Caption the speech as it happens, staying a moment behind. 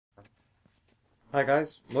Hi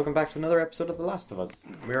guys, welcome back to another episode of The Last of Us.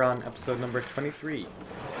 We're on episode number 23.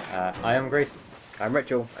 I am Grayson. I'm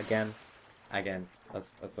Ritual, again. Again,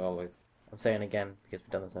 as always. I'm saying again because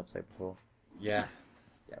we've done this episode before. Yeah,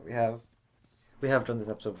 we have. We have done this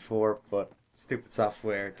episode before, but stupid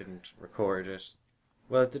software didn't record it.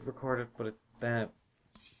 Well, it did record it, but it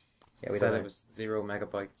said it was 0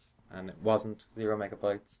 megabytes, and it wasn't 0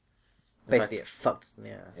 megabytes. Basically, it fucked us in the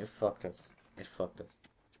ass. It fucked us. It fucked us.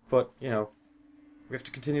 But, you know, we have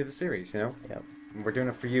to continue the series, you know? Yep. And we're doing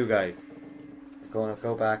it for you guys. We're going to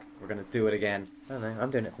go back. We're going to do it again. I don't know. I'm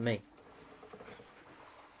doing it for me.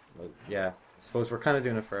 Well, yeah. I suppose we're kind of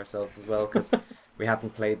doing it for ourselves as well, because we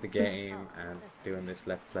haven't played the game, and doing this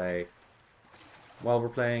Let's Play while we're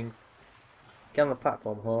playing. Get on the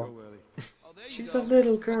platform, whore. She's a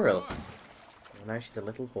little girl. Well, now she's a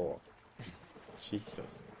little whore.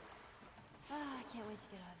 Jesus. I can't wait to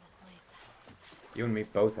get out of this place. You and me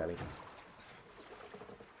both, Ellie.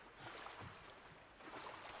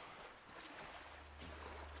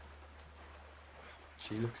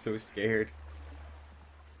 She looks so scared.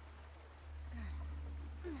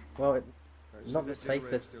 Well, it's not the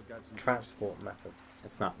safest transport method.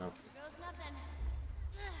 It's not, no. Here goes nothing.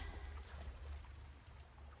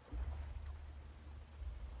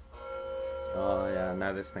 Oh, yeah,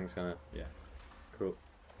 now this thing's gonna... Yeah. Cool.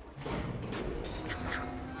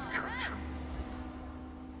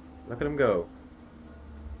 Look at him go.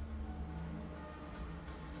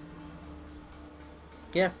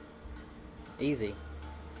 Yeah. Easy.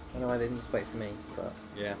 I don't know why they didn't just wait for me, but...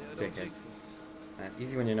 Yeah, dickheads.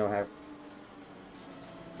 Easy when you know how.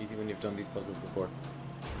 Easy when you've done these puzzles before.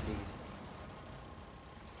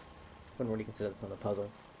 Wouldn't really consider this one a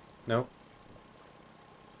puzzle. No?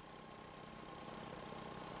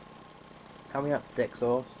 How many up dick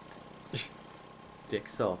sauce? Dick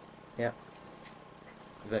sauce. Yep.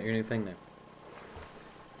 Is that your new thing now?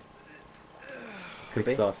 Could Dick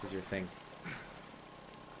be. sauce is your thing.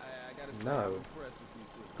 No.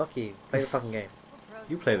 Fuck you. Play the fucking game. We're pros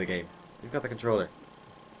You at play the this game. now. You've got the controller.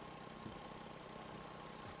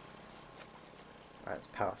 Alright, let's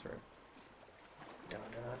power through.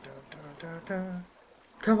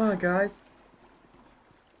 Come on, guys!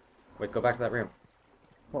 Wait, go back to that room.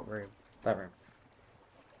 What room? That room.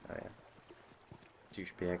 Oh yeah.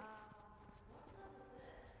 Douchebag.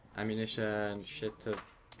 Ammunition, shit to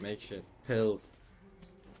make shit. Pills.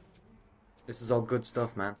 This is all good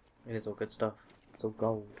stuff, man. It is all good stuff. It's all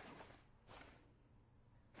gold.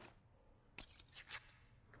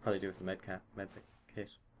 Probably do with a med kit.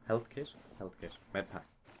 Health kit? Health kit. Med pack.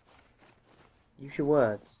 Use your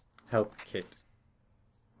words. Health kit.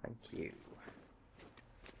 Thank you.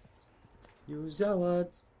 Use your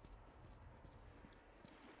words.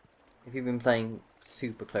 If you've been playing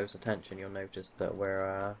super close attention, you'll notice that we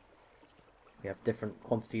have different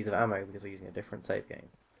quantities of ammo because we're using a different save game.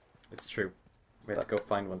 It's true. We have to go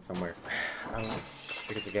find one somewhere.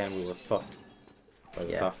 Because again, we were fucked by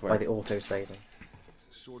the Yeah, software. by the auto saving.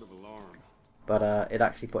 Sort of alarm. But it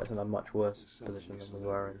actually put us in a much worse position than we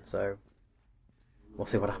were in, so we'll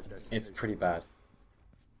see what happens. It's pretty bad.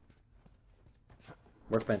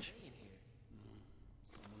 Workbench.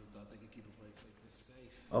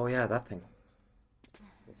 Oh yeah, that thing.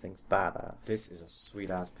 This thing's badass. This is a sweet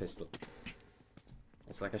ass pistol.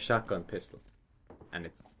 It's like a shotgun pistol. And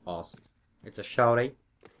it's awesome. It's a shouty.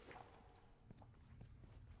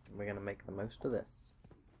 We're gonna make the most of this.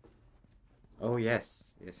 Oh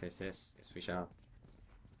yes. Yes we shall.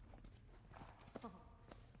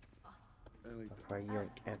 Before I yoink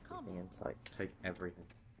everything in sight. Take everything.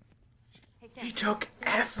 Hey, Sam. He took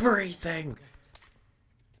everything!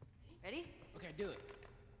 Ready? Okay, do it.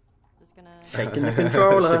 Just gonna. Shaking the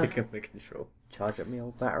controller. Shaking the control. Charge up my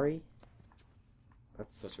old battery.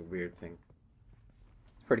 That's such a weird thing.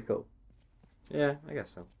 It's pretty cool. Yeah, I guess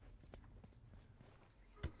so.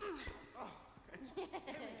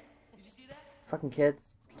 Fucking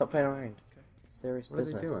kids, stop playing around. Serious What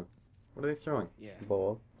business. are they doing? What are they throwing? Yeah.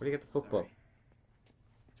 Ball. Where do you get the football?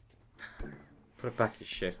 Put it back, you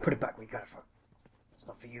shit. Put it back where you got it from. It's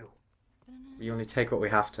not for you. We only take what we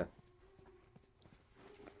have to.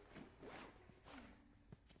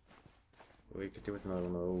 We could do with another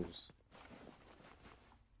one of those.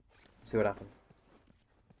 See what happens.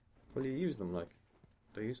 Will you use them, like?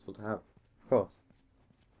 They're useful to have. Of course.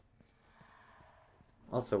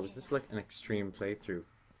 Also, was this like an extreme playthrough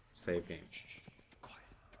save game?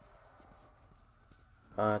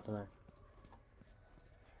 I don't know.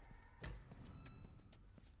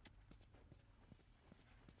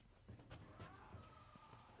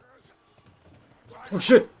 Oh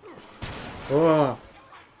shit! Oh!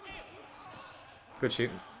 Good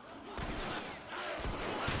shooting.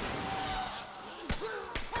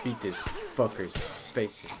 Beat this fucker's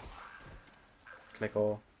face in. Click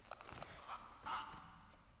all.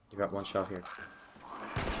 You got one shot here.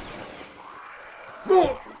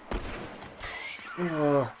 Oh.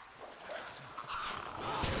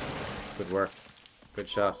 Good work. Good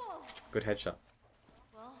shot. Good headshot.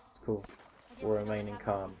 Well, It's cool. I guess We're I don't remaining have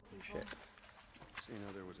calm. these people. Shit. Seeing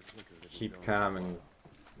how there was a clicker that Keep was calm and...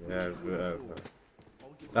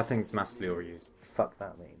 that thing's massively overused. Fuck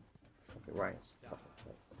that meme. Fuck it right. It's fucking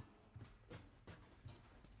place.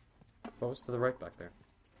 What was to the right back there?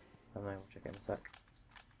 I don't know. We'll check it in a sec.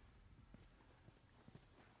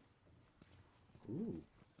 Ooh.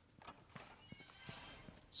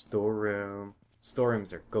 Storeroom.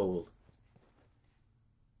 Storerooms are gold.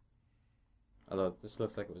 Although this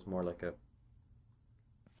looks like it was more like a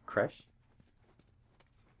creche.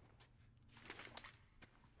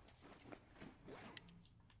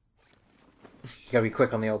 You gotta be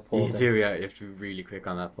quick on the old pause. You do, yeah. You have to be really quick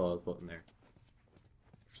on that pause button there.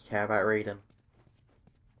 If you care about reading.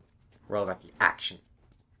 We're all about the action.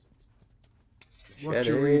 What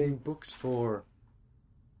Machete. you reading books for?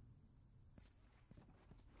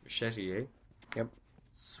 Machete, eh? Yep.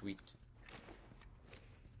 Sweet.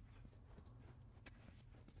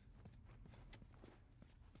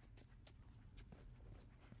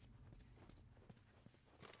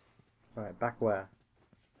 Alright, back where?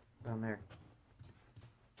 Down there.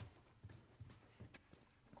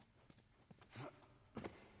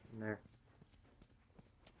 In there.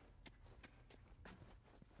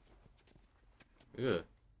 Ugh.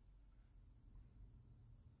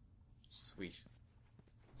 Sweet.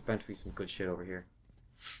 There's bound to be some good shit over here.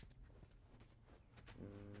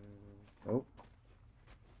 Oh.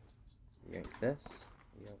 Yank this.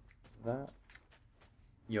 Yank that.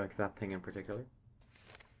 You like that thing in particular?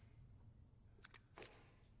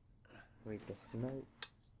 Read this note.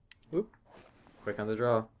 Whoop. Quick on the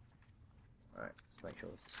draw. Alright, let's make sure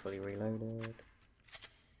this is fully reloaded.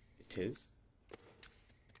 It is.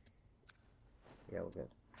 Yeah, we're good.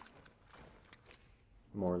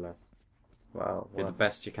 More or less. Wow. You're the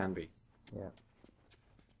best you can be. Yeah.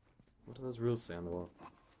 What do those rules say on the wall?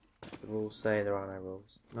 The rules say there are no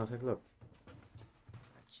rules. No, take a look. Oh,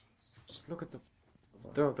 jeez. Just look at the...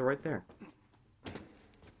 They're right there.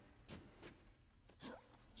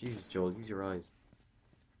 Jesus, Joel, use your eyes.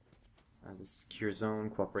 This is secure zone.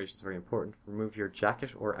 Cooperation is very important. Remove your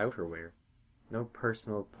jacket or outerwear. No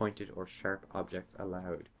personal, pointed, or sharp objects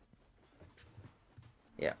allowed.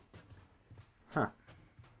 Yeah. Huh.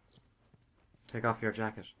 Take off your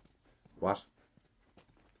jacket. What?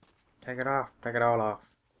 Take it off. Take it all off.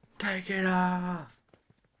 Take it off!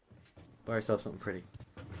 Buy yourself something pretty.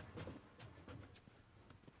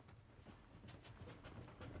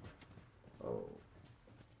 Oh.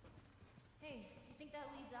 Hey, you think that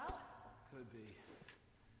leads out? Could be.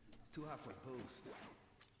 It's too hot for a post.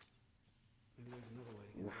 Maybe there's another way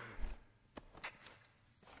to get through.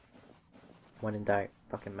 When in doubt,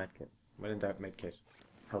 fucking medkits. When in doubt, medkit.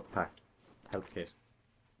 Health pack. Health kit.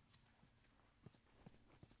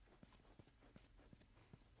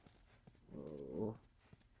 Oh.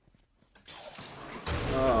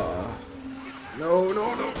 Oh. No,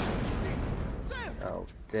 no, no. Oh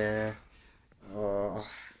dear. Oh.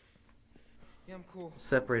 Yeah, I'm cool.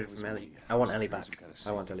 Separated from Ellie. I want Ellie back.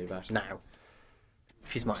 I want Ellie back. Now.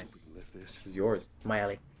 She's mine. We can lift this. She's yours. My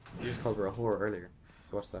Ellie. You just called her a whore earlier.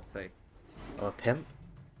 So what's that say? I'm a pimp.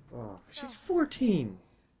 Oh, she's 14.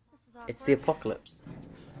 This is awkward. It's the apocalypse.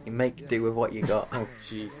 You make do with what you got. Oh,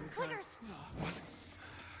 Jesus. Clickers! What?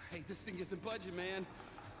 Hey, this thing isn't budging, man.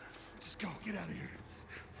 Just go. Get out of here.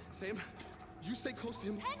 Sam, you stay close to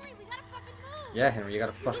him. Henry, we gotta fucking move! Yeah, Henry, you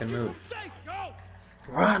gotta fucking move. Safe, go!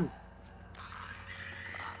 Run!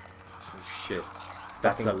 Oh, shit.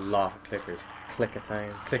 That's a lot of clickers. Clicker town.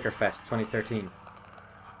 Clickerfest 2013.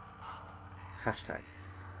 Hashtag.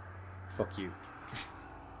 Fuck you.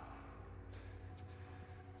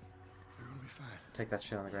 You're gonna be fine. Take that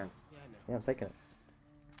shit on the ground. Yeah, I'm taking it.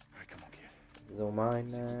 Alright, come on, kid. This is all mine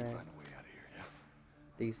See if we can now. find a way out of here, yeah?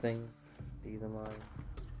 These things. These are mine.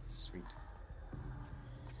 Sweet.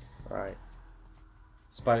 Right.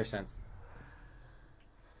 Spider sense.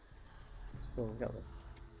 Cool, we got this.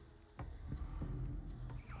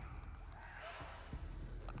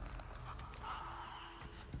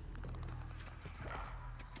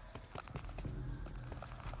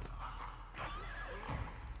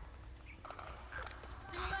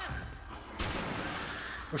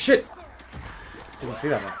 Oh shit! Didn't see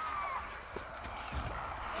that one.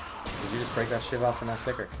 Did you just break that shit off in that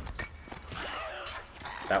clicker?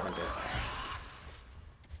 That one did.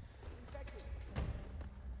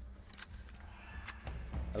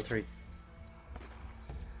 L3.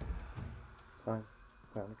 It's fine.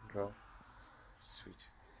 We're under control.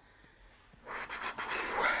 Sweet.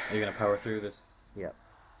 Are you gonna power through this? Yep.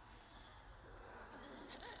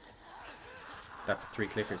 That's 3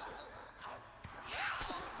 clickers.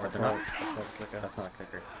 Or That's they're not, not. that's not a clicker. That's not a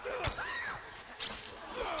clicker.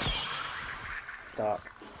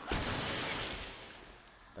 Dark.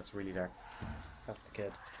 That's really dark. That's the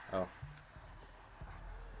kid. Oh.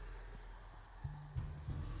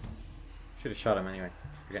 Should have shot him anyway.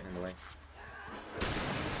 You're getting in the way.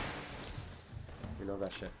 We love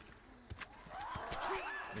that shit.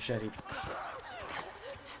 Machete.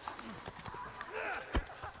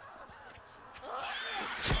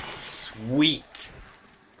 Sweet!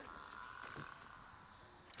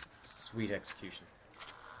 Sweet execution.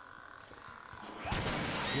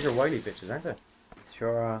 These are Wily bitches, aren't they?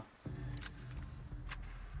 Sure are.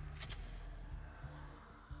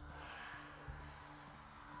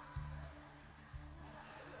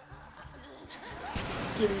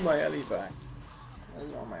 Give me my alley back. I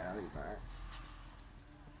want my alley back.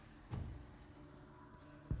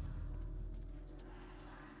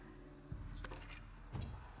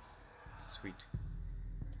 Sweet.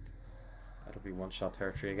 That'll be one-shot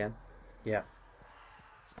territory again. Yeah.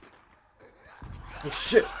 Oh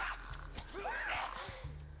shit!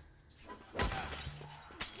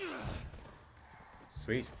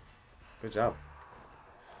 Sweet. Good job.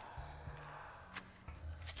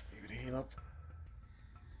 You gonna heal up?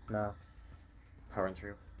 No. Powering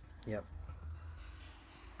through. Yep.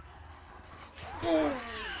 Oh,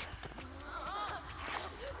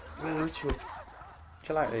 ritual.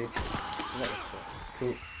 Chill out, dude.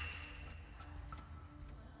 Cool.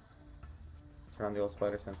 Turn on the old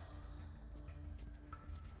spider sense.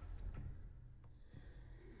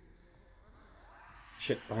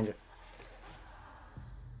 Shit, behind you.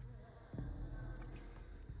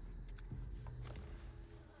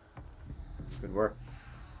 Good work.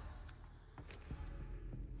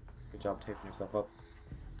 Good job taping yourself up.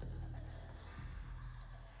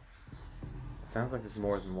 It sounds like there's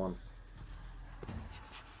more than one.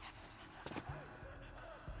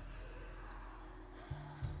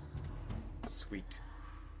 Sweet.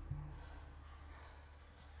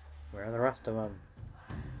 Where are the rest of them?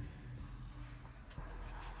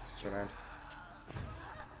 Turn around.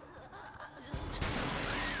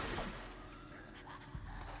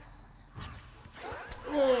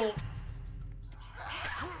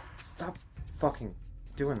 Stop fucking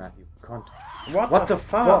doing that, you cunt. What the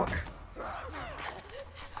fuck?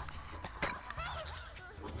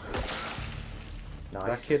 Did that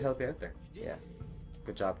Nice. kid help you out there? Yeah.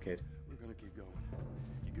 Good job, kid. We're gonna keep going.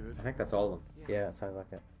 You good? I think that's all of them. Yeah, it sounds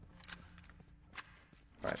like it.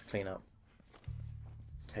 Right, let's clean up.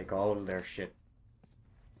 Take all of their shit.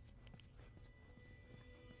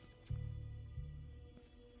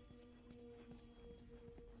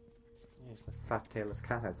 There's the fat tailless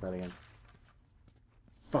cat outside again.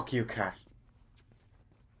 Fuck you, cat.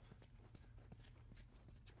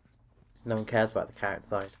 No one cares about the cat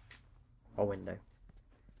outside. Or window.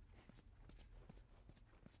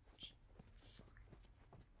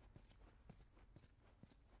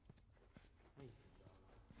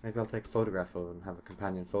 Maybe I'll take a photograph of him and have a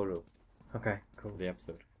companion photo Okay, cool. for the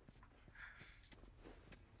episode.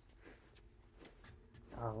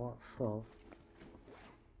 Oh, what full?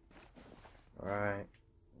 Right.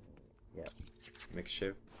 Yep. Mix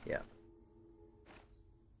shiv. Yeah.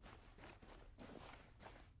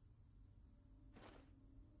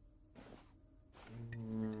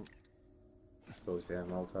 I suppose, yeah,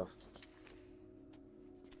 Molotov.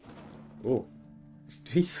 Oh.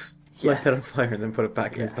 He light that on fire and then put it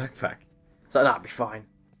back in his Yes. backpack. So that'd be fine.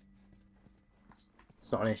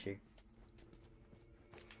 It's not an issue.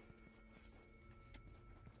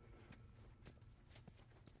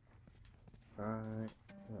 Right.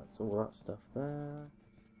 That's all that stuff there.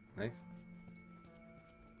 Nice.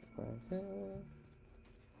 Right there.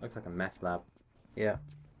 Looks like a meth lab. Yeah.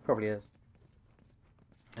 Probably is.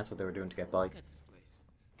 That's what they were doing to get by.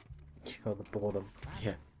 Kill the boredom.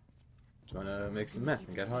 Yeah. Do you want to make some meth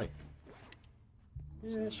and get high?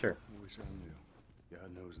 Yeah, sure. I wish I knew.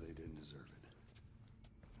 God knows they didn't deserve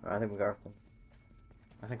it. Right, I think we got everything.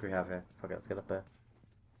 I think we have, yeah. Okay, let's get up there.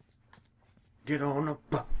 Get on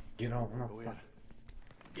up. Get on Go in. up.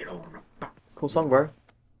 Get on up. Cool song, bro.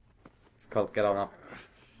 It's called Get On Up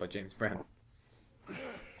by James Brown.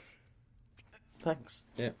 Thanks.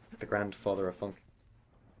 Yeah, the grandfather of funk.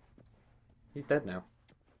 He's dead now.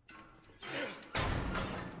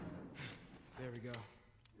 There we go.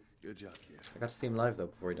 Good job, kid. I got to see him live though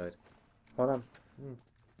before he died. Hold on.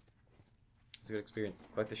 It's a good experience.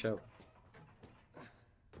 Quite the show.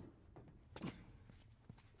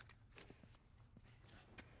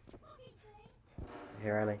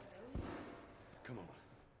 Here, Ellie. Come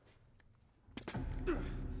on.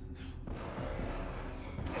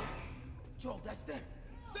 Joel, that's them.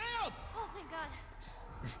 Sam! Oh, thank God.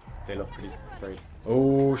 They look pretty afraid.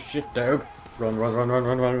 Oh shit, dog! Run, run, run, run,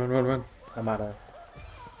 run, run, run, run, run. No matter.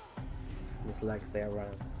 His legs, they are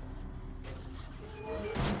running.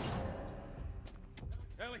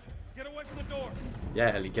 Ellie, get away from the door.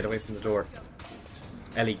 Yeah, Ellie, get away from the door.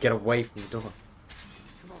 Ellie, get away from the door.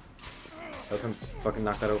 Help him fucking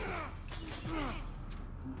knock that open.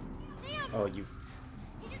 Oh, you...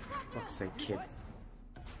 For fuck's sake, kids.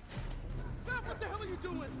 Sam, what the hell are you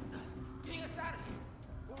doing? Getting us out of here.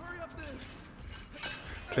 Well, hurry up then.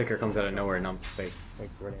 Clicker comes out of nowhere and numbs his face. Like,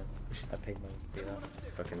 brilliant. I paid money to see that.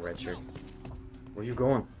 Fucking red shirts. Where you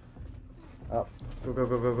going? Up. Go, go,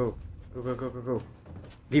 go, go, go. Go, go, go, go, go.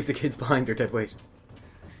 Leave the kids behind, they're dead weight.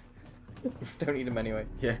 Don't need them anyway.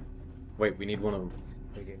 Yeah. Wait, we need one of them.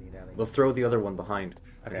 We do need Ellie. We'll throw the other one behind.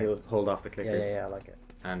 And Okay. he'll hold off the Yeah, clickers. yeah, yeah, I like it.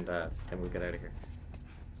 And then we'll get out of here.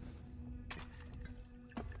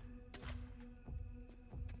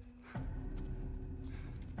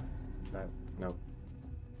 No. No.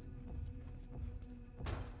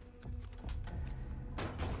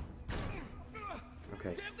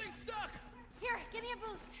 Okay. Damn thing's stuck. Here, give me a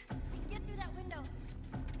boost. I can get through that window.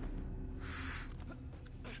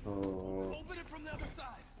 Oh. Open it from the other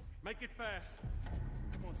side. Make it fast.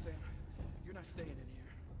 Come on, Sam. You're not staying in here.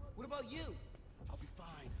 What about you? I'll be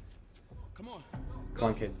fine. Come on. Come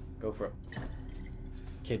on, kids. Go for it.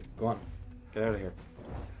 Kids, go on. Get out of here.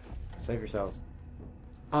 Save yourselves.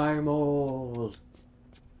 I'm old.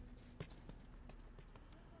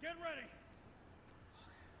 Get ready.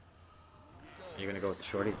 Are you gonna go with the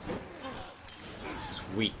shorty?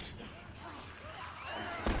 Sweet.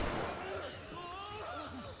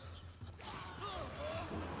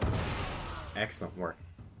 Excellent work.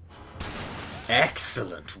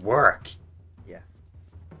 Excellent work! Yeah.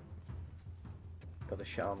 Got the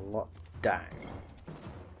shit on lockdown.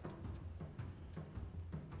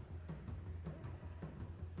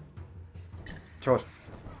 Throw it.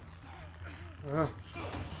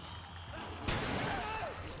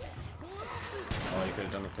 Oh, you could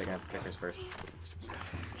have done this taking out the clickers first.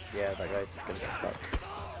 Yeah, that guy's gonna get fucked.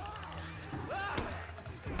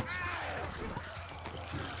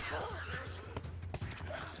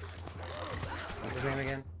 What's his name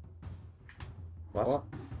again? What? What?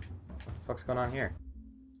 What the fuck's going on here?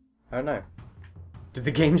 I don't know. Did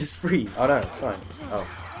the game just freeze? Oh no, it's fine. Oh.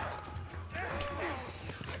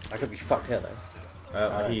 I could be fucked here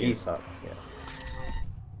though. He's is. fucked, yeah.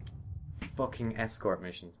 Fucking escort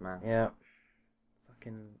missions, man. Yeah.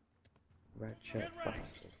 Fucking red shirt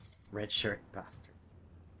bastards. Red shirt bastards.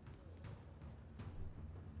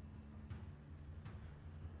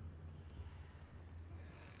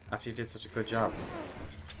 After you did such a good job.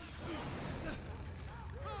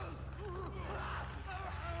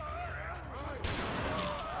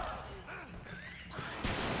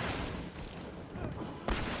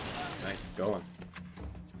 Nice going.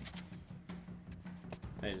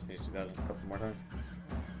 I just need to do that a couple more times.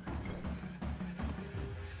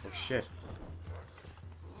 Oh shit.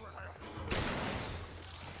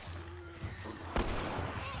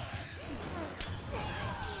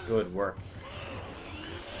 Good work.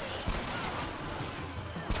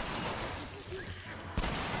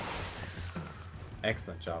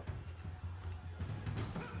 Excellent job.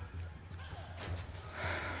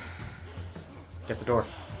 Get the door.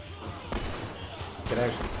 Get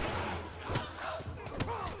out.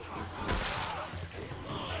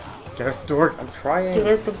 Get out the door. I'm trying. Get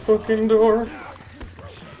out the fucking door.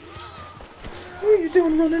 What are you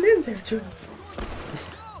doing running in there, Joe?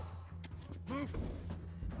 Move.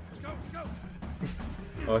 Let's go. Let's go.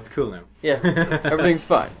 Oh, it's cool now. Yeah, everything's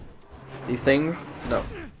fine. These things, no,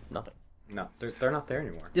 nothing. No, they're not there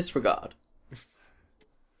anymore. Disregard.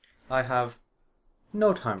 I have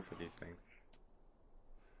no time for these things.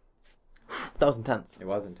 That was intense. It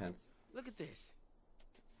was intense. Look at this.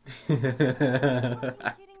 Are you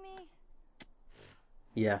kidding me?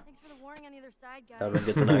 Yeah, Thanks for the warning on the other side, guys. that would have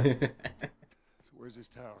been good to know. So where's this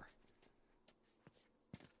tower?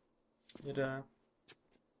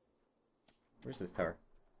 Where's this tower?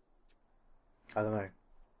 I don't know.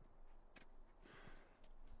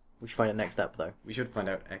 We should find it next up though. We should find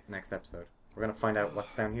out next episode. We're gonna find out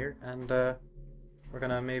what's down here, and we're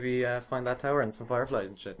gonna maybe find that tower and some fireflies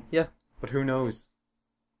and shit. Yeah. But who knows?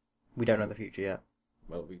 We don't know the future yet.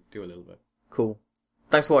 Well, we do a little bit. Cool.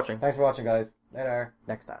 Thanks for watching. Thanks for watching, guys. Later.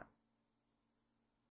 Next time.